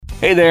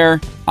Hey there,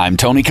 I'm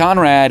Tony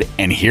Conrad,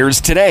 and here's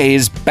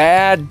today's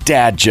bad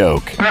dad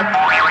joke.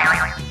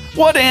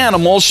 What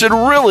animal should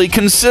really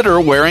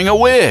consider wearing a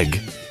wig?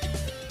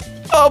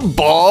 A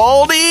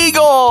bald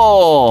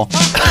eagle!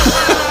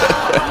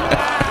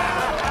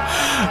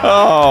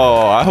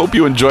 Oh, I hope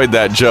you enjoyed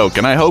that joke,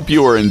 and I hope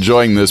you are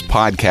enjoying this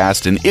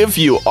podcast. And if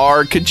you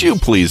are, could you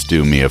please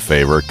do me a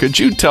favor? Could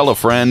you tell a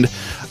friend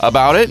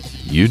about it?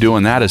 You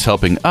doing that is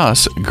helping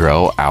us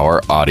grow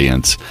our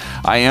audience.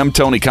 I am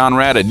Tony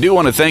Conrad. I do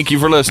want to thank you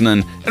for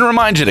listening and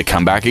remind you to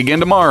come back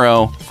again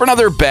tomorrow for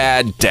another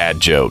bad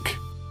dad joke.